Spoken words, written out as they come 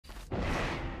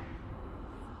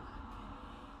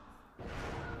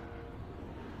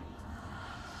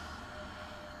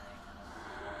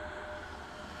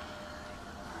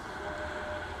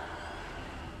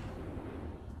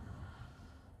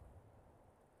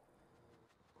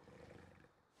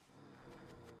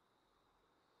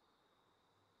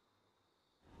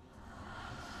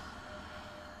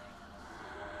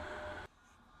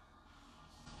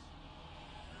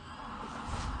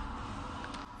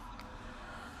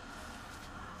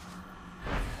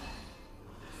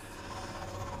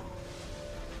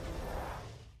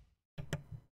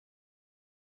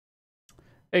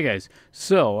Hey guys,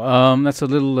 so that's a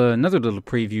little another little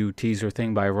preview teaser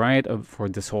thing by Riot for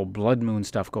this whole Blood Moon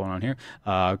stuff going on here.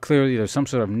 Clearly, there's some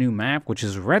sort of new map, which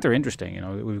is rather interesting. You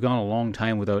know, we've gone a long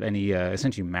time without any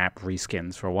essentially map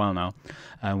reskins for a while now.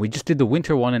 We just did the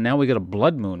Winter one, and now we got a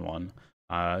Blood Moon one.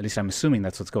 At least I'm assuming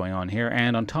that's what's going on here.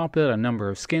 And on top of it, a number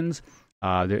of skins.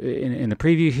 In the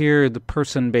preview here, the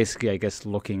person basically, I guess,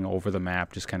 looking over the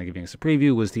map, just kind of giving us a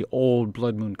preview, was the old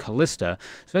Blood Moon Callista.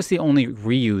 So that's the only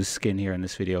reused skin here in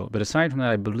this video. But aside from that,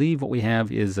 I believe what we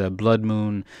have is Blood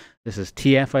Moon. This is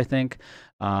TF, I think.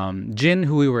 Jhin,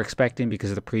 who we were expecting because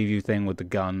of the preview thing with the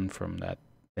gun from that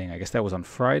thing. I guess that was on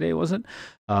Friday, was it?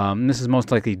 This is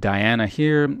most likely Diana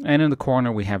here. And in the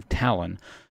corner, we have Talon,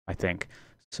 I think.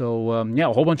 So, yeah,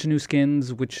 a whole bunch of new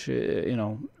skins, which, you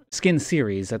know, skin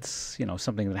series, that's, you know,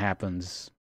 something that happens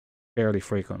fairly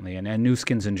frequently, and new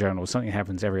skins in general, something that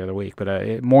happens every other week.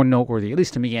 But more noteworthy, at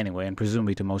least to me anyway, and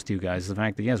presumably to most of you guys, is the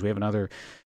fact that, yes, we have another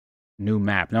new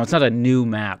map. Now, it's not a new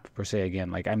map, per se,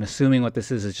 again. Like, I'm assuming what this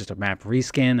is just a map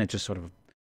reskin. It just sort of,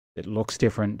 it looks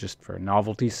different just for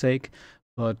novelty's sake.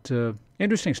 But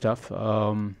interesting stuff.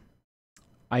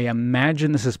 I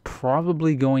imagine this is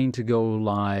probably going to go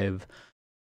live.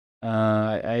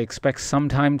 I expect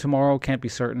sometime tomorrow, can't be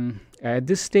certain. At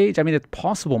this stage, I mean, it's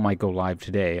possible might go live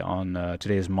today on,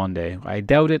 today is Monday. I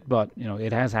doubt it, but, you know,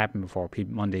 it has happened before,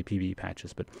 Monday PvE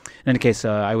patches. But in any case,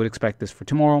 I would expect this for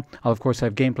tomorrow. I'll, of course,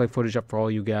 have gameplay footage up for all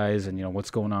you guys and, you know,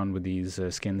 what's going on with these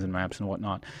skins and maps and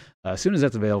whatnot as soon as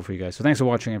that's available for you guys. So thanks for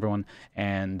watching, everyone,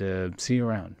 and see you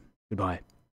around. Goodbye.